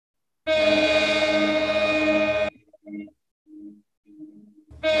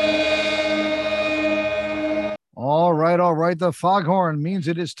right, the foghorn means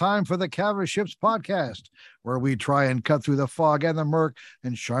it is time for the Cavas Ships podcast, where we try and cut through the fog and the murk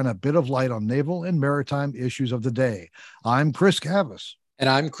and shine a bit of light on naval and maritime issues of the day. I'm Chris Cavas. And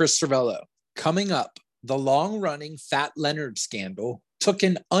I'm Chris Cervello. Coming up, the long-running Fat Leonard scandal took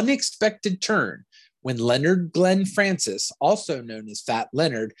an unexpected turn when Leonard Glenn Francis, also known as Fat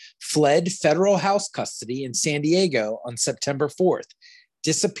Leonard, fled federal house custody in San Diego on September 4th,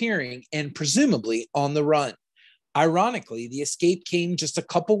 disappearing and presumably on the run. Ironically, the escape came just a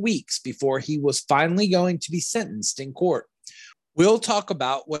couple weeks before he was finally going to be sentenced in court. We'll talk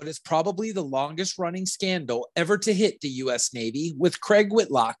about what is probably the longest running scandal ever to hit the U.S. Navy with Craig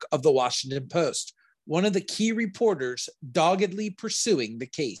Whitlock of the Washington Post, one of the key reporters doggedly pursuing the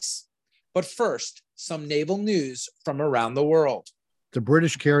case. But first, some naval news from around the world. The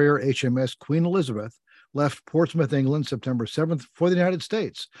British carrier HMS Queen Elizabeth left Portsmouth, England, September 7th for the United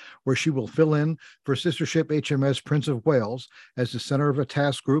States, where she will fill in for sister ship HMS Prince of Wales as the center of a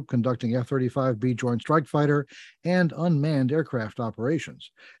task group conducting F-35B Joint Strike Fighter and unmanned aircraft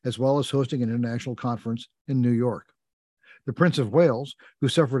operations, as well as hosting an international conference in New York. The Prince of Wales, who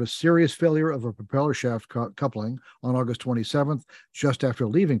suffered a serious failure of a propeller shaft coupling on August 27th, just after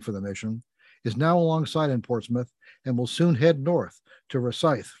leaving for the mission, is now alongside in Portsmouth and will soon head north to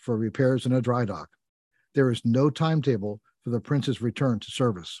Rosyth for repairs in a dry dock. There is no timetable for the Prince's return to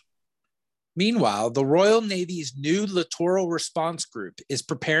service. Meanwhile, the Royal Navy's new Littoral Response Group is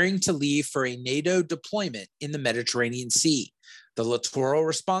preparing to leave for a NATO deployment in the Mediterranean Sea. The Littoral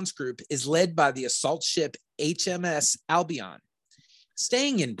Response Group is led by the assault ship HMS Albion.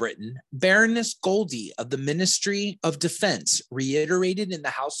 Staying in Britain, Baroness Goldie of the Ministry of Defense reiterated in the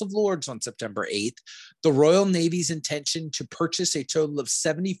House of Lords on September 8th the Royal Navy's intention to purchase a total of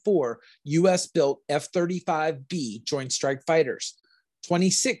 74 U.S.-built F-35B Joint Strike Fighters.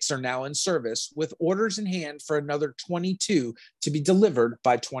 26 are now in service, with orders in hand for another 22 to be delivered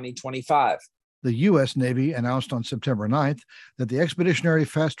by 2025. The U.S. Navy announced on September 9th that the Expeditionary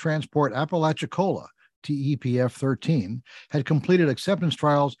Fast Transport Apalachicola TEPF-13 had completed acceptance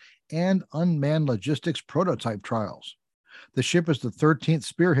trials and unmanned logistics prototype trials. The ship is the 13th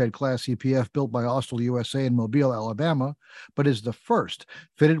Spearhead class EPF built by Austal USA in Mobile, Alabama, but is the first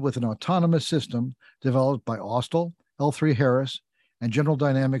fitted with an autonomous system developed by Austal, L3 Harris, and General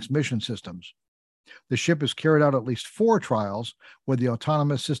Dynamics Mission Systems. The ship has carried out at least 4 trials where the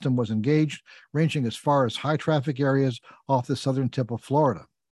autonomous system was engaged, ranging as far as high traffic areas off the southern tip of Florida.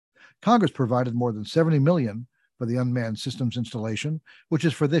 Congress provided more than $70 million for the unmanned systems installation, which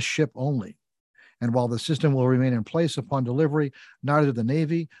is for this ship only. And while the system will remain in place upon delivery, neither the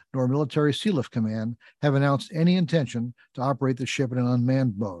Navy nor Military Sealift Command have announced any intention to operate the ship in an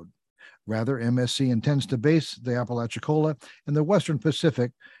unmanned mode. Rather, MSC intends to base the Apalachicola in the Western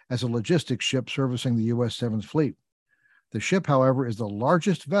Pacific as a logistics ship servicing the U.S. 7th Fleet. The ship, however, is the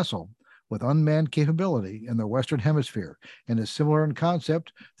largest vessel with unmanned capability in the Western Hemisphere and is similar in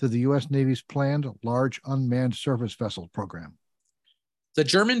concept to the U.S. Navy's planned Large Unmanned Surface Vessel program. The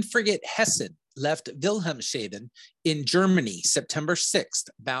German frigate Hessen left Wilhelmshaven in Germany September 6th,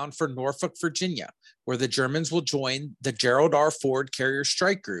 bound for Norfolk, Virginia, where the Germans will join the Gerald R. Ford Carrier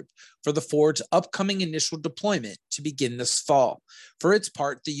Strike Group for the Ford's upcoming initial deployment to begin this fall. For its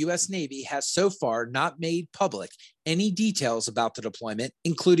part, the U.S. Navy has so far not made public any details about the deployment,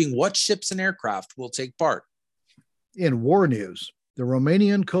 including what ships and aircraft will take part. In war news, the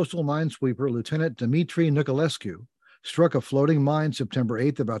Romanian coastal minesweeper Lieutenant Dimitri Niculescu struck a floating mine September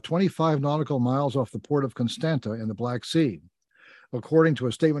 8th about 25 nautical miles off the port of Constanta in the Black Sea. According to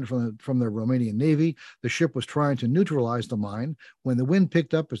a statement from the Romanian Navy, the ship was trying to neutralize the mine when the wind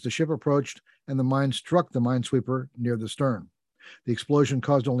picked up as the ship approached and the mine struck the minesweeper near the stern. The explosion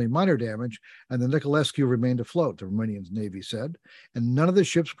caused only minor damage, and the Niculescu remained afloat, the Romanian Navy said, and none of the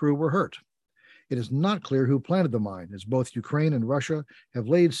ship's crew were hurt. It is not clear who planted the mine, as both Ukraine and Russia have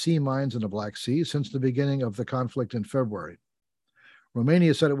laid sea mines in the Black Sea since the beginning of the conflict in February.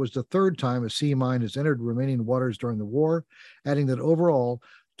 Romania said it was the 3rd time a sea mine has entered Romanian waters during the war, adding that overall,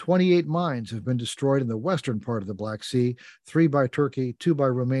 28 mines have been destroyed in the western part of the Black Sea, 3 by Turkey, 2 by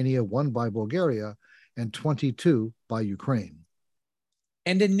Romania, 1 by Bulgaria, and 22 by Ukraine.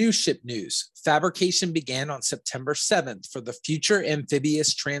 And in new ship news, fabrication began on September 7th for the future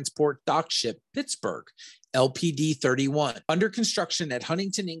amphibious transport dock ship Pittsburgh, LPD-31, under construction at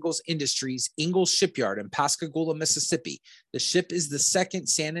Huntington Ingalls Industries Ingalls Shipyard in Pascagoula, Mississippi. The ship is the 2nd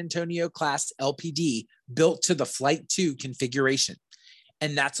San Antonio-class LPD built to the Flight II configuration.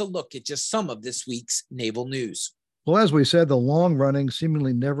 And that's a look at just some of this week's naval news. Well, as we said, the long-running,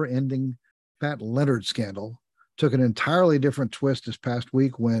 seemingly never-ending Fat Leonard scandal took an entirely different twist this past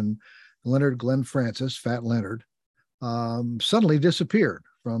week when Leonard Glenn Francis, Fat Leonard, suddenly disappeared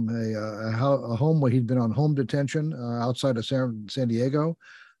from a home where he'd been on home detention outside of San Diego.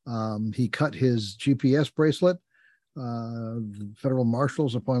 He cut his GPS bracelet. The federal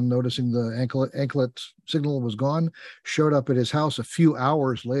marshals, upon noticing the anklet signal was gone, showed up at his house a few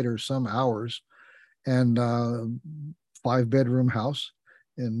hours later, some hours, and 5-bedroom house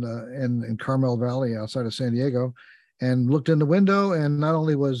in Carmel Valley outside of San Diego, and looked in the window, and not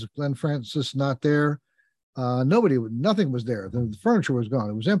only was Glenn Francis not there, nothing was there. The furniture was gone.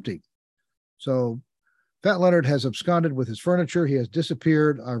 It was empty. So Fat Leonard has absconded with his furniture. He has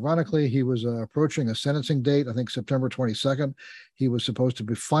disappeared. Ironically, he was approaching a sentencing date, I think September 22nd. He was supposed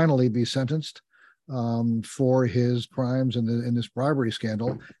to finally be sentenced for his crimes in this bribery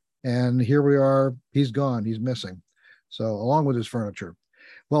scandal. And here we are. He's gone. He's missing. So along with his furniture.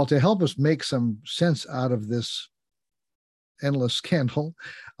 Well, to help us make some sense out of this endless scandal,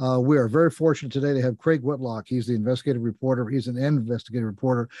 we are very fortunate today to have Craig Whitlock. He's the investigative reporter. He's an investigative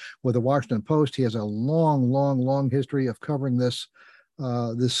reporter with the Washington Post. He has a long history of covering this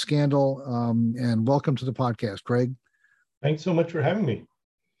scandal. And welcome to the podcast, Craig. Thanks so much for having me.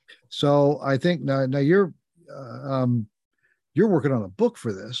 So I think now you're working on a book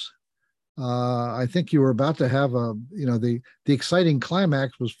for this. I think you were about to have the exciting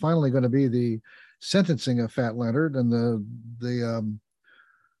climax was finally going to be the sentencing of Fat Leonard, and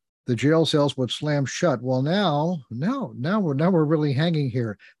the jail cells would slam shut. Well, now we're really hanging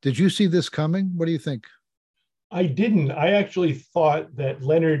here. Did you see this coming? What do you think? I didn't. I actually thought that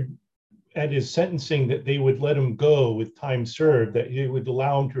Leonard, at his sentencing, that they would let him go with time served, that they would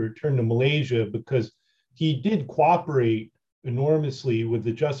allow him to return to Malaysia, because he did cooperate enormously with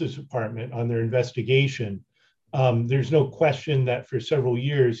the Justice Department on their investigation. There's no question that for several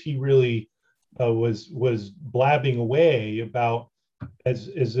years he really was blabbing away about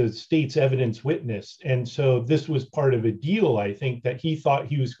as a state's evidence witness. And so this was part of a deal, I think, that he thought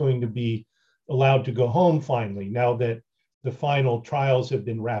he was going to be allowed to go home finally, now that the final trials have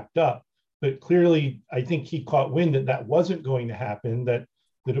been wrapped up. But clearly, I think he caught wind that that wasn't going to happen, that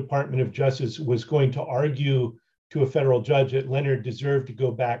the Department of Justice was going to argue to a federal judge that Leonard deserved to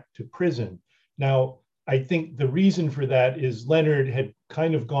go back to prison. Now, I think the reason for that is Leonard had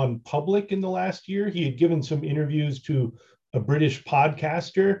kind of gone public in the last year. He had given some interviews to a British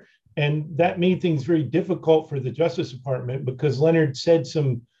podcaster, and that made things very difficult for the Justice Department, because Leonard said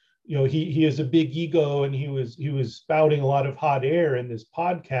some, he has a big ego, and he was spouting a lot of hot air in this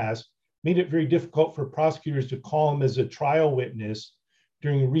podcast, made it very difficult for prosecutors to call him as a trial witness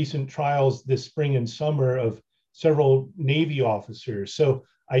during recent trials this spring and summer of several Navy officers. So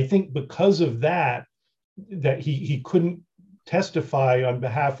I think because of that he couldn't testify on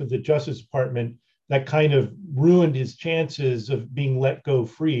behalf of the Justice Department, that kind of ruined his chances of being let go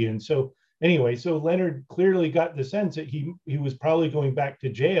free. And so anyway, so Leonard clearly got the sense that he was probably going back to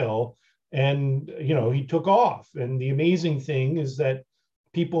jail, and he took off. And the amazing thing is that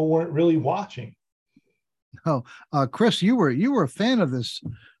people weren't really watching. No, Chris, you were a fan of this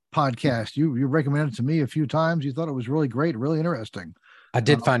podcast. You recommended it to me a few times. You thought it was really great, really interesting. I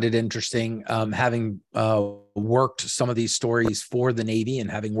did find it interesting, having worked some of these stories for the Navy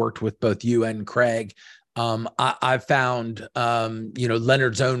and having worked with both you and Craig. I found,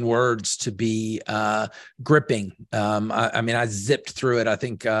 Leonard's own words to be gripping. I zipped through it. I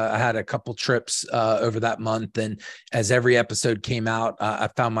think I had a couple trips over that month, and as every episode came out, I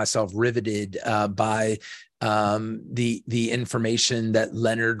found myself riveted by the information that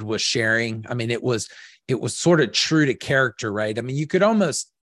Leonard was sharing. I mean, it was sort of true to character, right? I mean, you could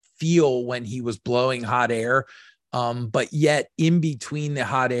almost feel when he was blowing hot air, but yet in between the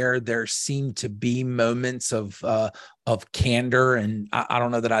hot air, there seemed to be moments of candor, and I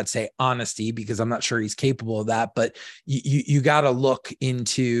don't know that I'd say honesty, because I'm not sure he's capable of that. But you got to look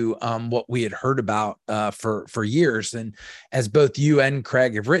into what we had heard about for years, and as both you and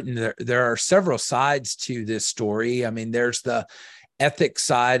Craig have written, there are several sides to this story. I mean, there's the ethics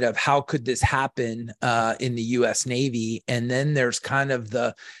side of how could this happen in the U.S. Navy, and then there's kind of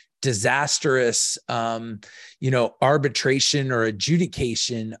the disastrous, arbitration or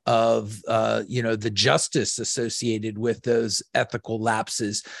adjudication of, the justice associated with those ethical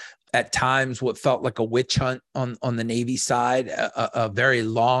lapses. At times, what felt like a witch hunt on the Navy side, a very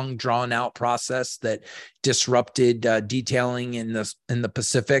long, drawn-out process that disrupted detailing in the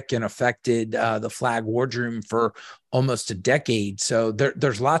Pacific and affected the flag wardroom for almost a decade. So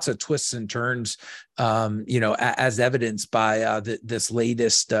there's lots of twists and turns, as evidenced by this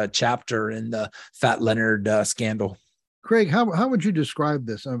latest chapter in the Fat Leonard scandal. Craig, how would you describe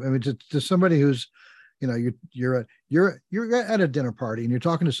this? I mean, to somebody who's you know, you're at a dinner party and you're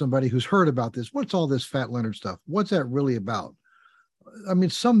talking to somebody who's heard about this. What's all this Fat Leonard stuff? What's that really about? I mean,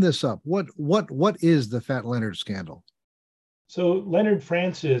 sum this up. What is the Fat Leonard scandal? So Leonard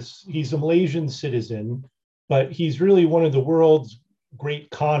Francis, he's a Malaysian citizen, but he's really one of the world's great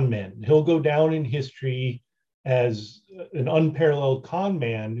con men. He'll go down in history as an unparalleled con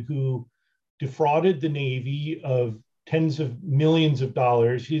man who defrauded the Navy of tens of millions of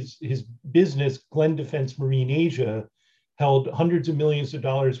dollars. His business, Glenn Defense Marine Asia, held hundreds of millions of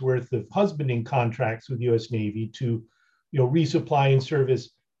dollars worth of husbanding contracts with U.S. Navy to, resupply and service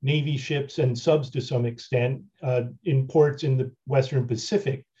Navy ships and subs to some extent in ports in the Western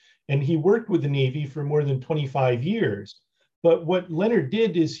Pacific. And he worked with the Navy for more than 25 years. But what Leonard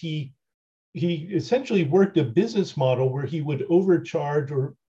did is he essentially worked a business model where he would overcharge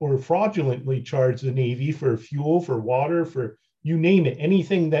or fraudulently charge the Navy for fuel, for water, for you name it,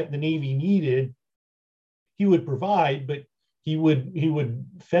 anything that the Navy needed, he would provide, but he would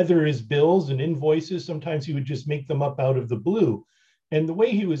feather his bills and invoices. Sometimes he would just make them up out of the blue. And the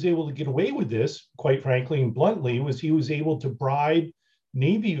way he was able to get away with this, quite frankly and bluntly, was he was able to bribe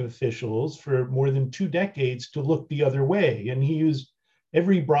Navy officials for more than 2 decades to look the other way. And he used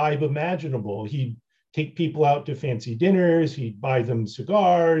every bribe imaginable. He'd take people out to fancy dinners, he'd buy them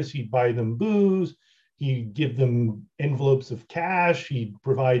cigars, he'd buy them booze, he'd give them envelopes of cash, he'd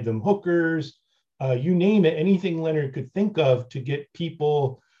provide them hookers, you name it, anything Leonard could think of to get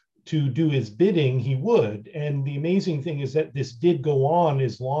people to do his bidding, he would. And the amazing thing is that this did go on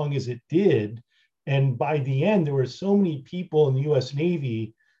as long as it did. And by the end, there were so many people in the US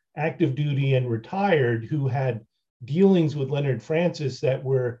Navy, active duty and retired, who had dealings with Leonard Francis that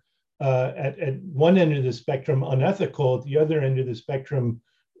were at one end of the spectrum unethical, at the other end of the spectrum,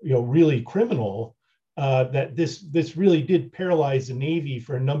 really criminal. That this really did paralyze the Navy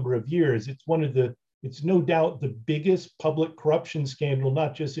for a number of years. It's no doubt the biggest public corruption scandal,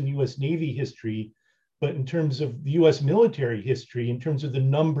 not just in US Navy history, but in terms of the US military history, in terms of the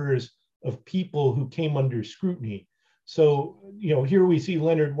numbers of people who came under scrutiny. So, here we see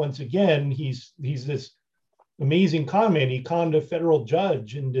Leonard once again. He's this amazing con man. He conned a federal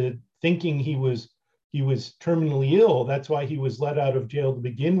judge into thinking he was terminally ill. That's why he was let out of jail to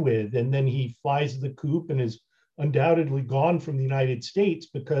begin with. And then he flies the coop and is undoubtedly gone from the United States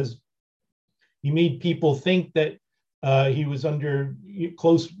because he made people think that he was under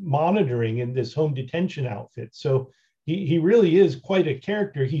close monitoring in this home detention outfit. So he really is quite a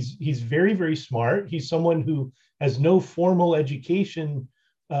character. He's very, very smart. He's someone who has no formal education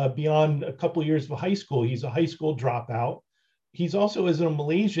beyond a couple of years of high school. He's a high school dropout. He's also, as a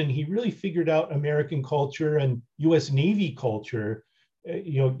Malaysian, he really figured out American culture and US Navy culture.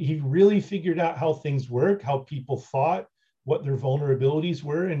 He really figured out how things work, how people thought, what their vulnerabilities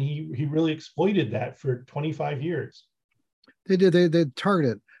were, and he really exploited that for 25 years. They did. They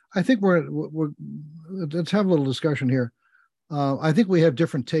targeted. I think we're let's have a little discussion here. I think we have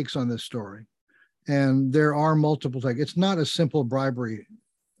different takes on this story, and there are multiple takes. It's not a simple bribery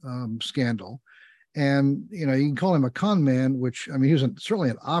scandal. And, you can call him a con man, which, I mean, he was certainly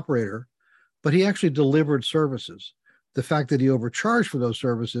an operator, but he actually delivered services. The fact that he overcharged for those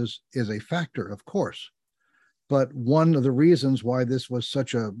services is a factor, of course. But one of the reasons why this was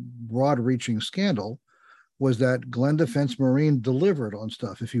such a broad-reaching scandal was that Glenn Defense Marine delivered on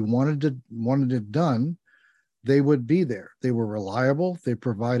stuff. If he wanted it done, they would be there. They were reliable. They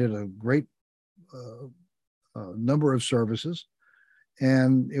provided a great number of services.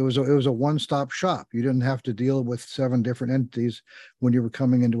 And it was a one-stop shop. You didn't have to deal with 7 different entities when you were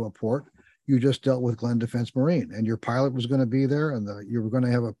coming into a port. You just dealt with Glenn Defense Marine, and your pilot was going to be there, and you were going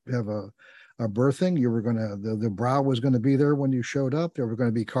to have a berthing. You were going to the brow was going to be there when you showed up. There were going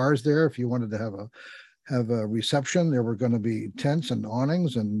to be cars there if you wanted to have a reception. There were going to be tents and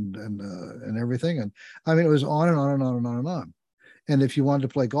awnings and everything. And I mean, it was on and on and on and on and on. And if you wanted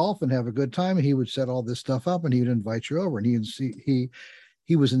to play golf and have a good time, he would set all this stuff up and he would invite you over. And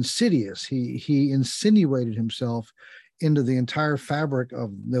he was insidious. He insinuated himself into the entire fabric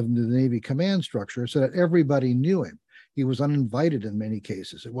of the Navy command structure so that everybody knew him. He was uninvited in many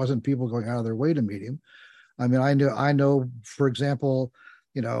cases. It wasn't people going out of their way to meet him. I mean, I know, for example,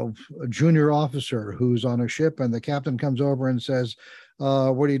 a junior officer who's on a ship and the captain comes over and says,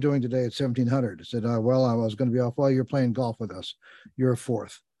 what are you doing today at 1700? I said, well, I was going to be off. Well, you're playing golf with us. You're a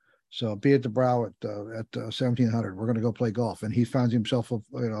 4th. So be at the brow at 1700. We're going to go play golf. And he finds himself a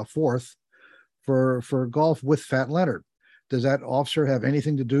 4th for golf with Fat Leonard. Does that officer have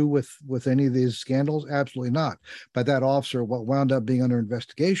anything to do with any of these scandals? Absolutely not. But that officer wound up being under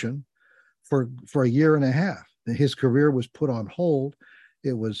investigation for a year and a half. His career was put on hold.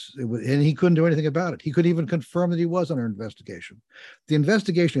 And he couldn't do anything about it. He couldn't even confirm that he was under investigation. The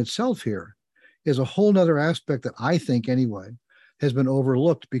investigation itself here is a whole nother aspect that I think, anyway, has been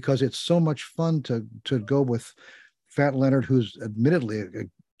overlooked because it's so much fun to go with Fat Leonard, who's admittedly a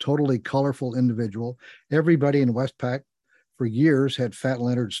totally colorful individual. Everybody in Westpac for years had Fat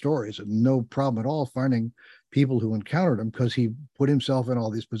Leonard stories, and no problem at all finding people who encountered him because he put himself in all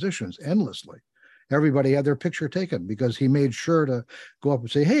these positions endlessly. Everybody had their picture taken because he made sure to go up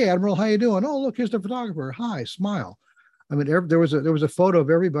and say, "Hey, Admiral, how you doing? Oh, look, here's the photographer. Hi, smile." I mean, there was a photo of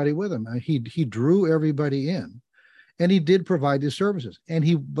everybody with him. He drew everybody in, and he did provide these services. And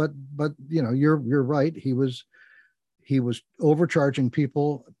but you're right. He was overcharging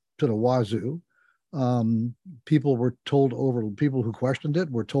people to the wazoo. People who questioned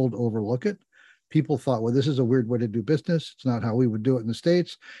it were told to overlook it. People thought, well, this is a weird way to do business. It's not how we would do it in the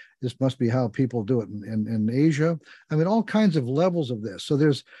States. This must be how people do it in Asia. I mean, all kinds of levels of this. So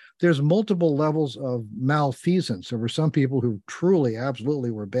there's multiple levels of malfeasance. There were some people who truly,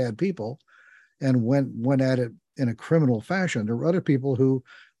 absolutely were bad people and went at it in a criminal fashion. There were other people who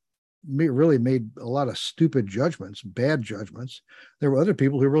really made a lot of stupid judgments, bad judgments. There were other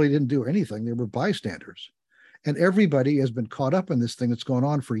people who really didn't do anything. They were bystanders. And everybody has been caught up in this thing that's gone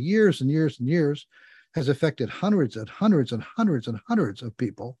on for years and years and years, has affected hundreds and hundreds and hundreds and hundreds of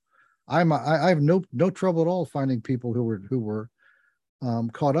people. I have no trouble at all finding people who were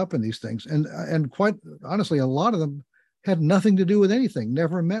caught up in these things, and quite honestly, a lot of them had nothing to do with anything.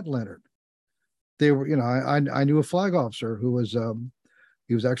 Never met Leonard. They were, I knew a flag officer who was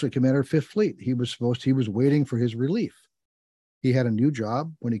he was actually commander of Fifth Fleet. He was waiting for his relief. He had a new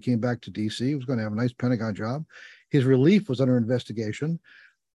job when he came back to DC. He was going to have a nice Pentagon job. His relief was under investigation.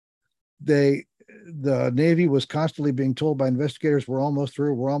 The Navy was constantly being told by investigators, we're almost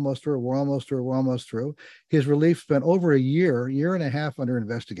through, we're almost through, we're almost through, we're almost through. His relief spent over a year and a half under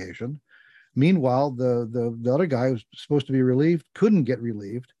investigation. Meanwhile, the other guy who was supposed to be relieved couldn't get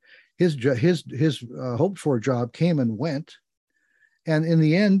relieved. His hoped for job came and went. And in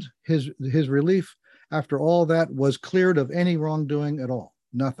the end, his relief after all that was cleared of any wrongdoing at all,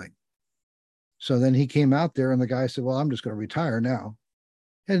 nothing. So then he came out there and the guy said, well, I'm just going to retire now.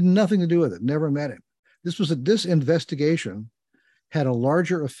 Had nothing to do with it, never met him. This investigation had a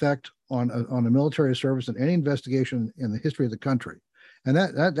larger effect on a military service than any investigation in the history of the country. And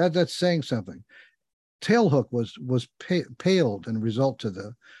that's saying something. Tailhook was paled in result to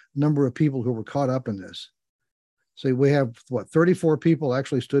the number of people who were caught up in this. So we have 34 people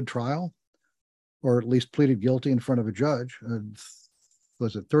actually stood trial, or at least pleaded guilty in front of a judge.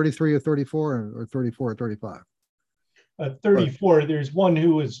 Was it 33 or 34 or 34 or 35? 34. Right. There's one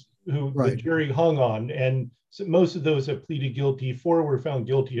who right. The jury hung on, and so most of those have pleaded guilty. 4 were found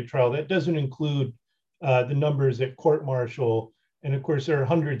guilty at trial. That doesn't include the numbers at court-martial. And of course, there are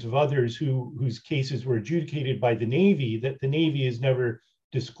hundreds of others whose cases were adjudicated by the Navy that the Navy has never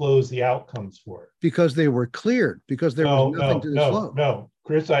disclosed the outcomes for. Because they were cleared, because there was nothing to disclose. No,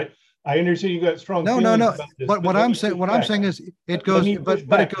 Chris, I understand you got strong feelings about this, but what I'm saying is it goes,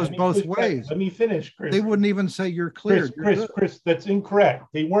 but it goes both ways. Let me finish, Chris. They wouldn't even say you're cleared. Chris, that's incorrect.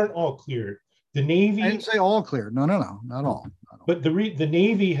 They weren't all cleared. The Navy. I didn't say all cleared. No, not all. But the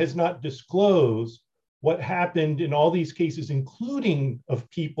Navy has not disclosed what happened in all these cases, including of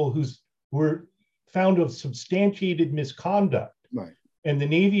people who were found of substantiated misconduct. Right. And the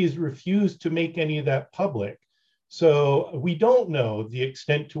Navy has refused to make any of that public. So we don't know the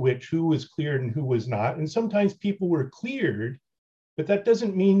extent to which who was cleared and who was not. And sometimes people were cleared, but that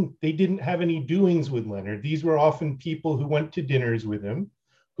doesn't mean they didn't have any doings with Leonard. These were often people who went to dinners with him,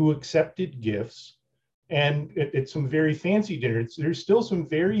 who accepted gifts, and at some very fancy dinners. There's still some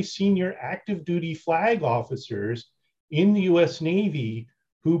very senior active duty flag officers in the US Navy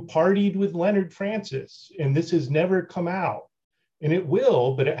who partied with Leonard Francis, and this has never come out. And it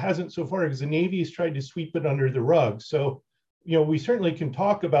will, but it hasn't so far because the Navy has tried to sweep it under the rug. So, we certainly can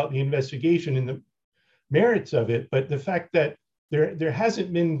talk about the investigation and the merits of it, but the fact that there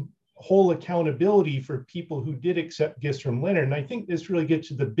hasn't been whole accountability for people who did accept gifts from Leonard. And I think this really gets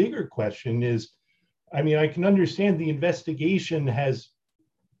to the bigger question is, I can understand the investigation has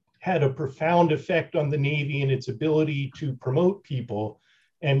had a profound effect on the Navy and its ability to promote people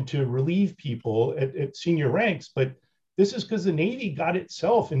and to relieve people at senior ranks, but this is because the Navy got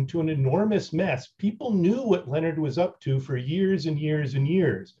itself into an enormous mess. People knew what Leonard was up to for years and years and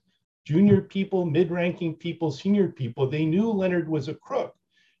years. Junior people, mid-ranking people, senior people, they knew Leonard was a crook,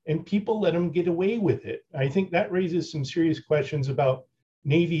 and people let him get away with it. I think that raises some serious questions about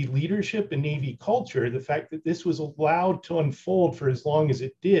Navy leadership and Navy culture, the fact that this was allowed to unfold for as long as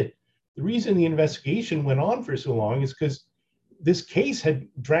it did. The reason the investigation went on for so long is because this case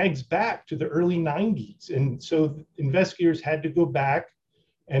drags back to the early 90s. And so investigators had to go back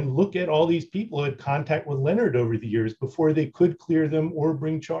and look at all these people who had contact with Leonard over the years before they could clear them or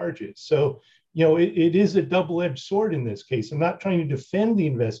bring charges. So, it is a double-edged sword in this case. I'm not trying to defend the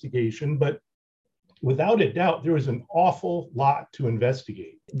investigation, but without a doubt, there was an awful lot to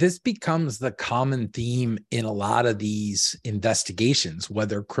investigate. This becomes the common theme in a lot of these investigations,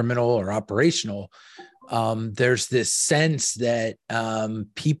 whether criminal or operational. There's this sense that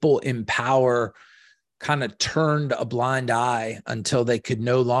people in power kind of turned a blind eye until they could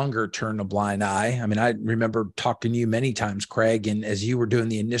no longer turn a blind eye. I mean, I remember talking to you many times, Craig, and as you were doing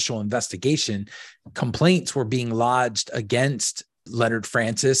the initial investigation, complaints were being lodged against Leonard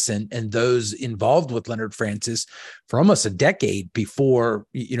Francis and those involved with Leonard Francis for almost a decade before,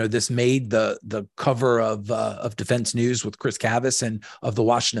 this made the cover of Defense News with Chris Cavus and of the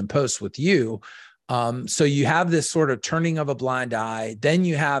Washington Post with you. So you have this sort of turning of a blind eye. Then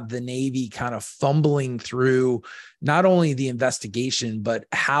you have the Navy kind of fumbling through not only the investigation, but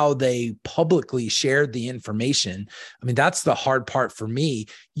how they publicly shared the information. I mean, that's the hard part for me.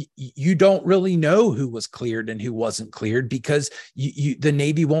 You don't really know who was cleared and who wasn't cleared because the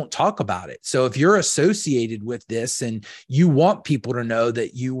Navy won't talk about it. So if you're associated with this and you want people to know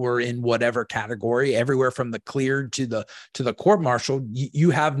that you were in whatever category, everywhere from the cleared to the court-martialed,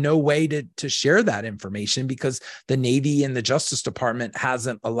 you have no way to share that information because the Navy and the Justice Department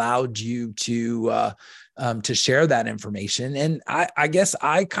hasn't allowed you to share that information. And I guess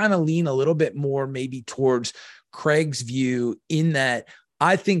I kind of lean a little bit more maybe towards Craig's view in that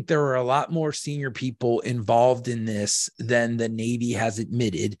I think there are a lot more senior people involved in this than the Navy has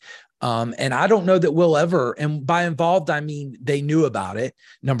admitted. And I don't know that we'll ever, and by involved, I mean, they knew about it,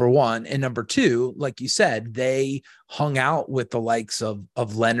 number one. And number two, like you said, they hung out with the likes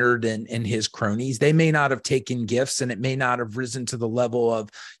of Leonard and his cronies. They may not have taken gifts and it may not have risen to the level of,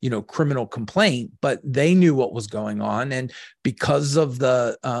 criminal complaint, but they knew what was going on. And because of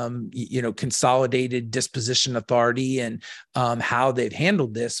the, consolidated disposition authority and how they've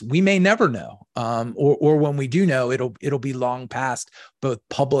handled this, we may never know. Or when we do know, it'll be long past both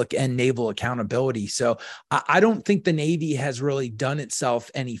public and naval accountability. So I don't think the Navy has really done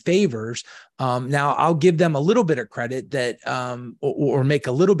itself any favors. Now I'll give them a little bit of credit that, or make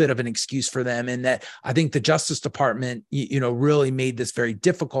a little bit of an excuse for them in that I think the Justice Department, really made this very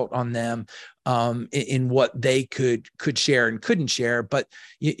difficult on them, in what they could share and couldn't share. But,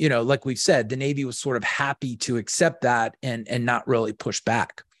 like we've said, the Navy was sort of happy to accept that and not really push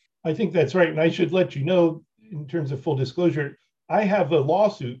back. I think that's right. And I should let you know, in terms of full disclosure, I have a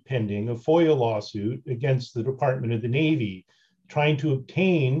lawsuit pending, a FOIA lawsuit against the Department of the Navy, trying to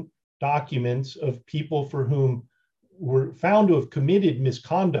obtain documents of people for whom were found to have committed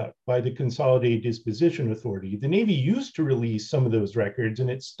misconduct by the Consolidated Disposition Authority. The Navy used to release some of those records, and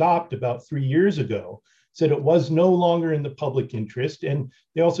it stopped about 3 years ago, said it was no longer in the public interest. And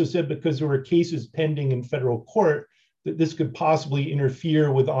they also said because there were cases pending in federal court, that this could possibly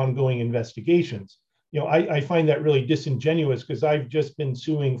interfere with ongoing investigations. I find that really disingenuous because I've just been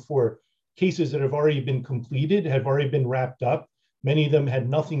suing for cases that have already been completed, have already been wrapped up. Many of them had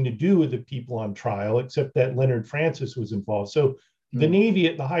nothing to do with the people on trial, except that Leonard Francis was involved. So the Navy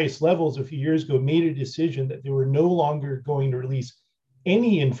at the highest levels a few years ago made a decision that they were no longer going to release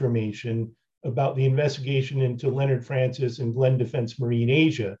any information about the investigation into Leonard Francis and Glenn Defense Marine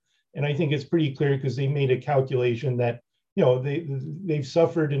Asia. And I think it's pretty clear because they made a calculation that, they've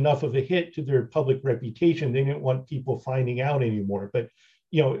suffered enough of a hit to their public reputation. They didn't want people finding out anymore. But,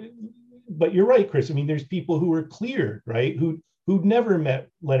 but you're right, Chris. I mean, there's people who were cleared, right? Who'd never met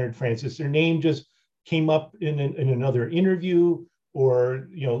Leonard Francis. Their name just came up in another interview, or,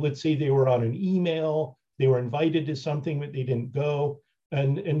 let's say they were on an email, they were invited to something, but they didn't go.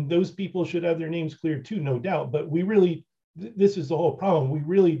 And those people should have their names cleared too, no doubt. But this is the whole problem. We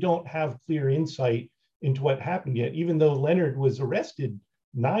really don't have clear insight into what happened yet, even though Leonard was arrested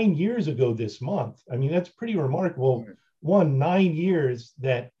 9 years ago this month. I mean, that's pretty remarkable. 9 years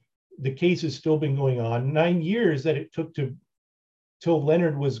that the case has still been going on, 9 years that it took till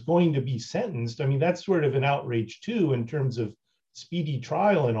Leonard was going to be sentenced. I mean, that's sort of an outrage too, in terms of speedy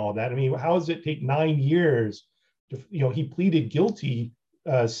trial and all that. I mean, how does it take 9 years he pleaded guilty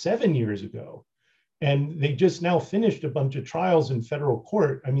 7 years ago. And they just now finished a bunch of trials in federal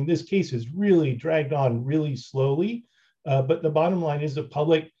court. I mean, this case has really dragged on really slowly. But the bottom line is the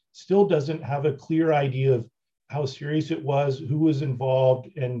public still doesn't have a clear idea of how serious it was, who was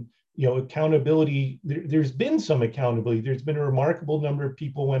involved, and accountability. There's been some accountability. There's been a remarkable number of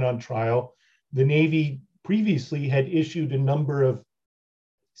people went on trial. The Navy previously had issued a number of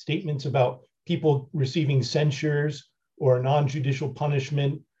statements about people receiving censures or non-judicial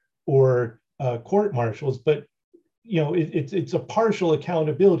punishment or court martials, but it's a partial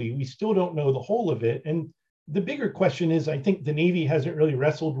accountability. We still don't know the whole of it. And the bigger question is, I think the Navy hasn't really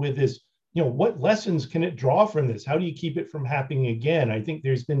wrestled with is, what lessons can it draw from this? How do you keep it from happening again? I think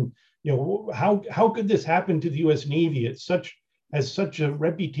there's been, how could this happen to the U.S. Navy? Has such a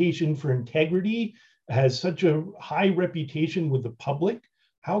reputation for integrity, has such a high reputation with the public.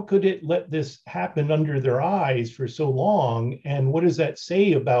 How could it let this happen under their eyes for so long? And what does that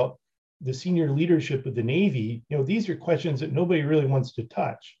say about the senior leadership of the Navy? These are questions that nobody really wants to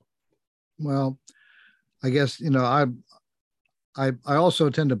touch. Well, I guess, I also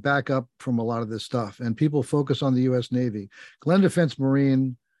tend to back up from a lot of this stuff, and people focus on the U.S. Navy. Glenn Defense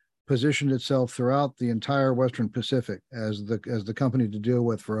Marine positioned itself throughout the entire Western Pacific as the company to deal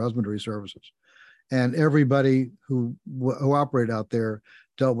with for husbandry services. And everybody who operated out there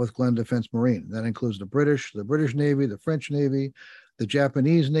dealt with Glenn Defense Marine. That includes the British Navy, the French Navy, the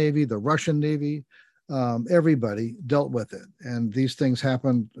Japanese Navy, the Russian Navy. Everybody dealt with it. And these things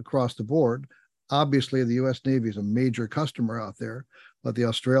happened across the board. Obviously, the U.S. Navy is a major customer out there, but the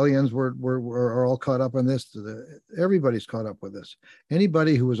Australians are all caught up on this. Everybody's caught up with this.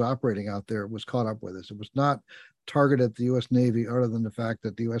 Anybody who was operating out there was caught up with this. It was not targeted at the U.S. Navy, other than the fact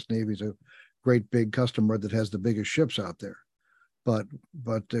that the U.S. Navy is a great big customer that has the biggest ships out there. But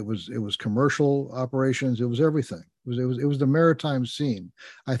it was commercial operations. It was everything. It was the maritime scene.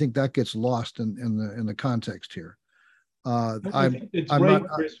 I think that gets lost in the context here. I think it's right,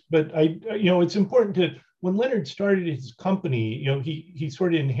 Chris, but it's important to, when Leonard started his company, he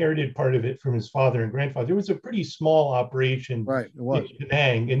sort of inherited part of it from his father and grandfather. It was a pretty small operation, right? It was. In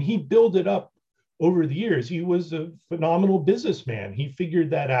Penang, and he built it up over the years. He was a phenomenal businessman. He figured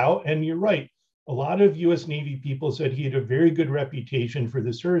that out, and you're right. A lot of U.S. Navy people said he had a very good reputation for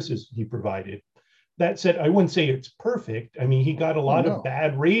the services he provided. That said, I wouldn't say it's perfect. I mean, he got a lot of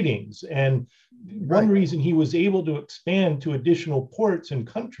bad ratings. And one reason he was able to expand to additional ports and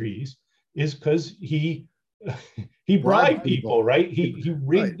countries is because he bribed people, right? He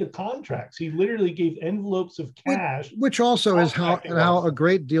rigged the contracts. He literally gave envelopes of cash. Which also is how a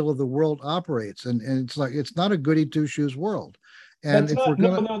great deal of the world operates. And it's like, it's not a goody two-shoes world. And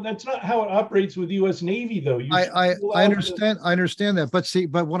that's not how it operates with U.S. Navy, though. I understand that,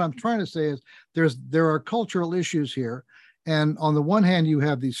 but what I'm trying to say is there are cultural issues here, and on the one hand you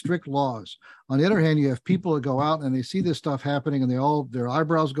have these strict laws. On the other hand, you have people that go out and they see this stuff happening, and their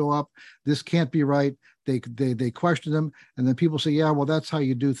eyebrows go up. This can't be right. They question them, and then people say, "Yeah, well, that's how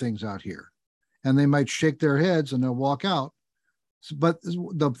you do things out here," and they might shake their heads and they'll walk out. But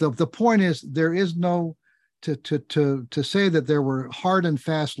the point is, there is no. To say that there were hard and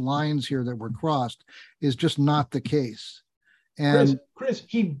fast lines here that were crossed is just not the case. And Chris,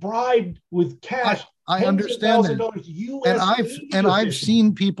 he bribed with cash. I understand that. And I've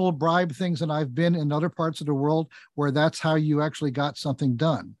seen people bribe things, and I've been in other parts of the world where that's how you actually got something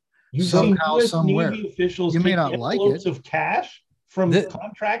done. You've somehow, somewhere. Navy officials, you may not like it, of cash from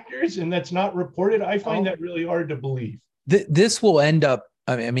contractors, and that's not reported. I find that really hard to believe. This will end up,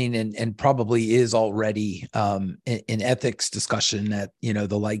 I mean, and probably is already in ethics discussion at,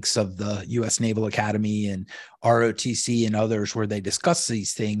 the likes of the U.S. Naval Academy and ROTC and others, where they discuss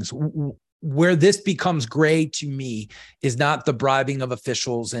these things. Where this becomes gray to me is not the bribing of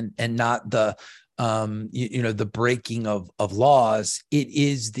officials and not the, the breaking of laws. It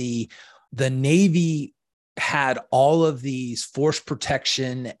is the Navy had all of these force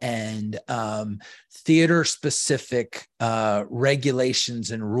protection and theater specific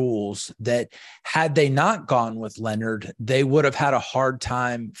regulations and rules that, had they not gone with Leonard, they would have had a hard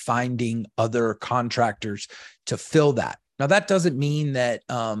time finding other contractors to fill that. Now, that doesn't mean that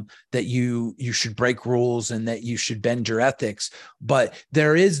that you should break rules and that you should bend your ethics, but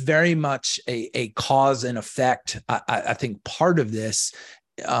there is very much a cause and effect. I think part of this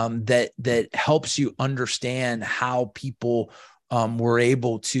that helps you understand how people were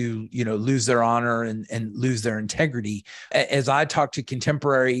able to, lose their honor and lose their integrity. As I talk to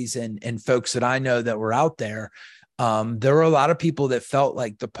contemporaries and folks that I know that were out there, there were a lot of people that felt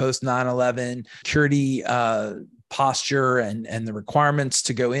like the post 9/11 security posture and the requirements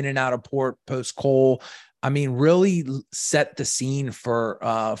to go in and out of port post Cole, I mean, really set the scene for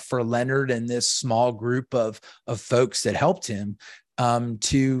Leonard and this small group of folks that helped him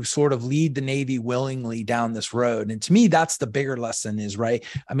to sort of lead the Navy willingly down this road. And to me, that's the bigger lesson is, right.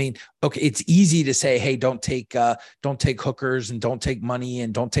 I mean, okay, it's easy to say, hey, don't take hookers and don't take money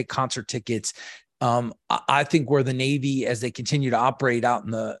and don't take concert tickets. I think where the Navy, as they continue to operate out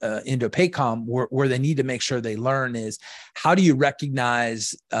in the Indo-PACOM, where they need to make sure they learn is, how do you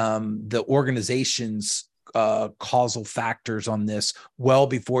recognize the organizations causal factors on this well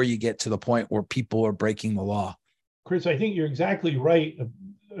before you get to the point where people are breaking the law. Chris, I think you're exactly right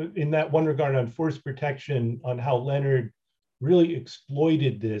in that one regard on force protection, on how Leonard really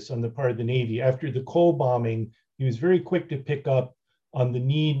exploited this on the part of the Navy. After the Cole bombing, he was very quick to pick up on the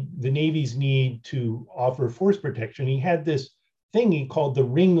Navy's need to offer force protection. He had this thing he called the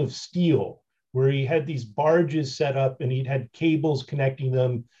Ring of Steel, where he had these barges set up and he'd had cables connecting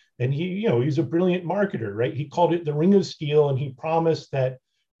them. And he's a brilliant marketer, right? He called it the Ring of Steel, and he promised that,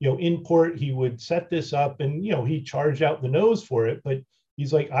 in port, he would set this up, and, he charged out the nose for it. But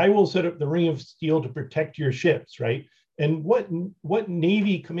he's like, I will set up the Ring of Steel to protect your ships, right? And what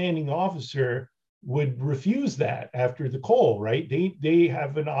Navy commanding officer would refuse that after the Cole, right? They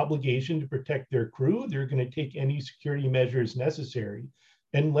have an obligation to protect their crew. They're going to take any security measures necessary.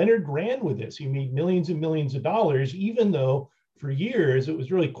 And Leonard ran with this. He made millions and millions of dollars, even though for years it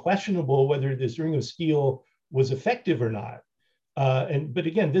was really questionable whether this Ring of Steel was effective or not. But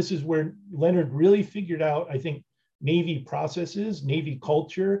again, this is where Leonard really figured out, I think, Navy processes, Navy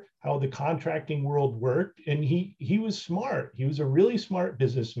culture, how the contracting world worked. And he was smart. He was a really smart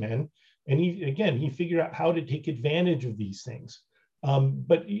businessman. And he figured out how to take advantage of these things.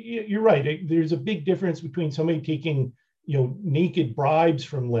 But you're right. There's a big difference between somebody taking, naked bribes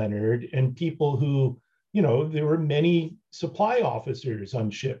from Leonard and people who, there were many supply officers on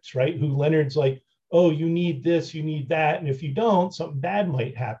ships, right? Who Leonard's like, oh, you need this, you need that. And if you don't, something bad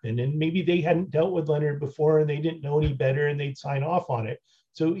might happen. And maybe they hadn't dealt with Leonard before and they didn't know any better and they'd sign off on it.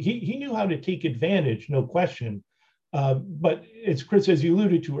 So he knew how to take advantage, no question. But as Chris, as you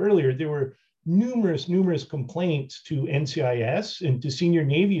alluded to earlier, there were numerous complaints to NCIS and to senior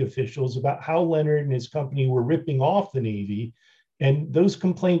Navy officials about how Leonard and his company were ripping off the Navy. And those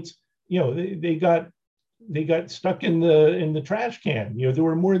complaints, they got stuck in the trash can. There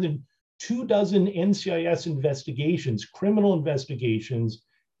were more than 24 NCIS investigations, criminal investigations,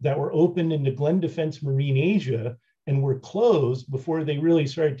 that were opened into Glenn Defense Marine Asia and were closed before they really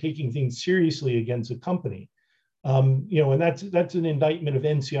started taking things seriously against the company. And that's an indictment of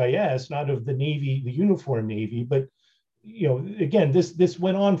NCIS, not of the Navy, the uniform Navy. But again, this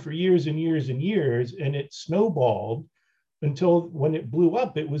went on for years and years and years, and it snowballed until when it blew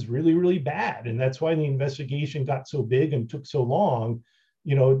up, it was really, really bad. And that's why the investigation got so big and took so long.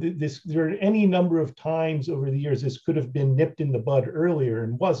 There are any number of times over the years this could have been nipped in the bud earlier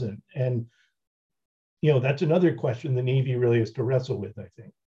and wasn't. And that's another question the Navy really has to wrestle with, I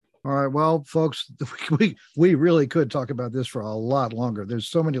think. All right, well, folks, we really could talk about this for a lot longer. There's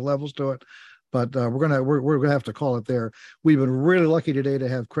so many levels to it, but we're gonna have to call it there. We've been really lucky today to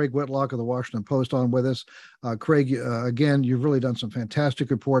have Craig Whitlock of the Washington Post on with us. Craig, again, you've really done some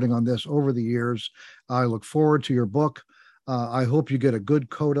fantastic reporting on this over the years. I look forward to your book. I hope you get a good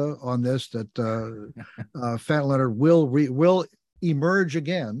coda on this, that Fat Leonard will emerge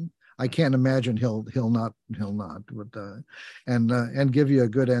again. I can't imagine he'll not, but and give you a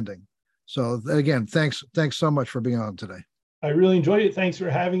good ending. So again, thanks so much for being on today. I really enjoyed it. Thanks for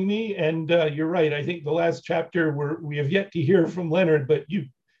having me. And you're right. I think the last chapter we have yet to hear from Leonard, but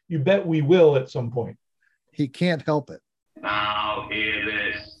you bet we will at some point. He can't help it. Now hear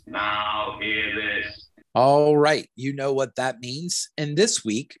this. Now hear this. All right, you know what that means. And this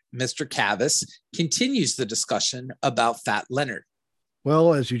week, Mr. Cavus continues the discussion about Fat Leonard.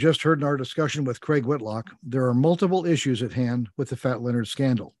 Well, as you just heard in our discussion with Craig Whitlock, there are multiple issues at hand with the Fat Leonard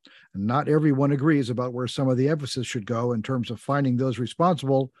scandal. And not everyone agrees about where some of the emphasis should go in terms of finding those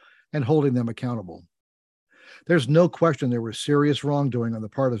responsible and holding them accountable. There's no question there was serious wrongdoing on the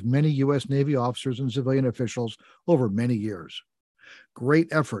part of many U.S. Navy officers and civilian officials over many years. Great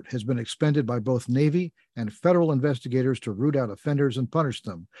effort has been expended by both Navy and federal investigators to root out offenders and punish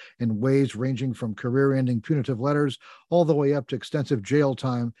them in ways ranging from career-ending punitive letters all the way up to extensive jail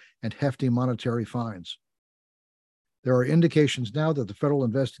time and hefty monetary fines. There are indications now that the federal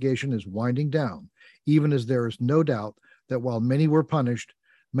investigation is winding down, even as there is no doubt that while many were punished,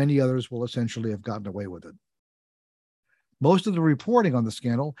 many others will essentially have gotten away with it. Most of the reporting on the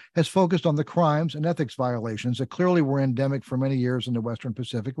scandal has focused on the crimes and ethics violations that clearly were endemic for many years in the Western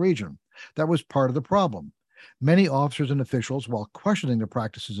Pacific region. That was part of the problem. Many officers and officials, while questioning the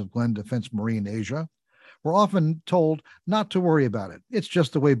practices of Glenn Defense Marine Asia, were often told not to worry about it. It's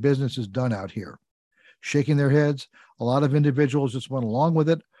just the way business is done out here. Shaking their heads, a lot of individuals just went along with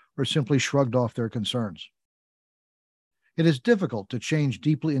it or simply shrugged off their concerns. It is difficult to change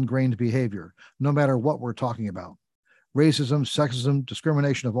deeply ingrained behavior, no matter what we're talking about. Racism, sexism,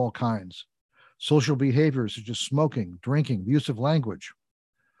 discrimination of all kinds. Social behaviors such as smoking, drinking, abusive language.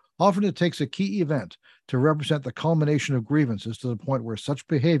 Often it takes a key event to represent the culmination of grievances to the point where such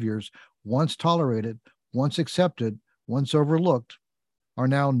behaviors, once tolerated, once accepted, once overlooked, are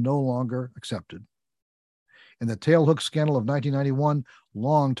now no longer accepted. In the tailhook scandal of 1991,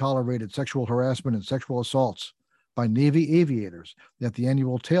 long tolerated sexual harassment and sexual assaults by Navy aviators at the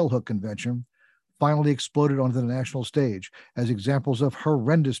annual Tailhook Convention finally exploded onto the national stage as examples of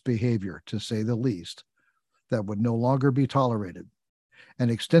horrendous behavior, to say the least, that would no longer be tolerated. An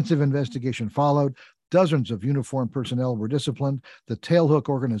extensive investigation followed. Dozens of uniformed personnel were disciplined. The Tailhook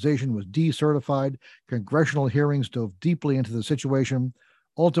organization was decertified. Congressional hearings dove deeply into the situation.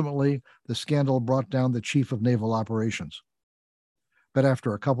 Ultimately, the scandal brought down the chief of naval operations. But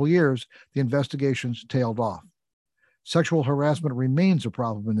after a couple years, the investigations tailed off. Sexual harassment remains a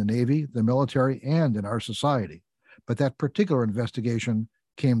problem in the Navy, the military, and in our society. But that particular investigation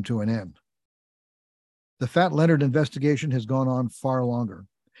came to an end. The Fat Leonard investigation has gone on far longer.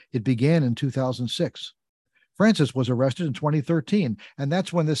 It began in 2006. Francis was arrested in 2013, and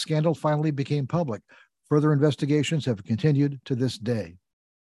that's when this scandal finally became public. Further investigations have continued to this day.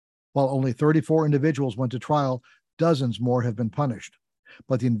 While only 34 individuals went to trial, dozens more have been punished.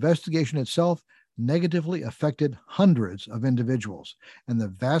 But the investigation itself negatively affected hundreds of individuals, and the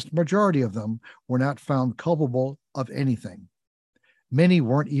vast majority of them were not found culpable of anything. Many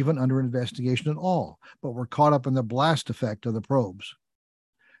weren't even under investigation at all, but were caught up in the blast effect of the probes.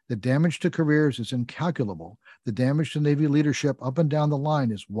 The damage to careers is incalculable. The damage to Navy leadership up and down the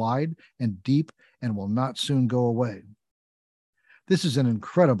line is wide and deep and will not soon go away. This is an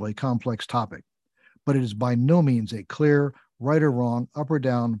incredibly complex topic, but it is by no means a clear right or wrong, up or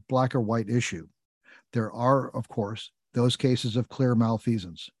down, black or white issue. There are, of course, those cases of clear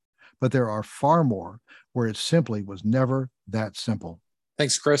malfeasance, but there are far more where it simply was never that simple.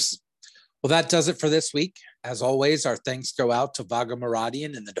 Thanks, Chris. Well, that does it for this week. As always, our thanks go out to Vaga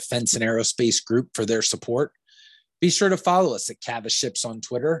Muradian and the Defense and Aerospace Group for their support. Be sure to follow us at Cavas Ships on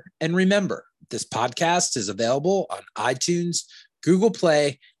Twitter. And remember, this podcast is available on iTunes, Google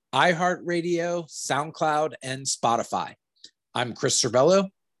Play, iHeartRadio, SoundCloud, and Spotify. I'm Chris Cervello.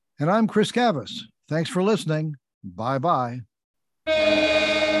 And I'm Chris Cavas. Thanks for listening. Bye-bye.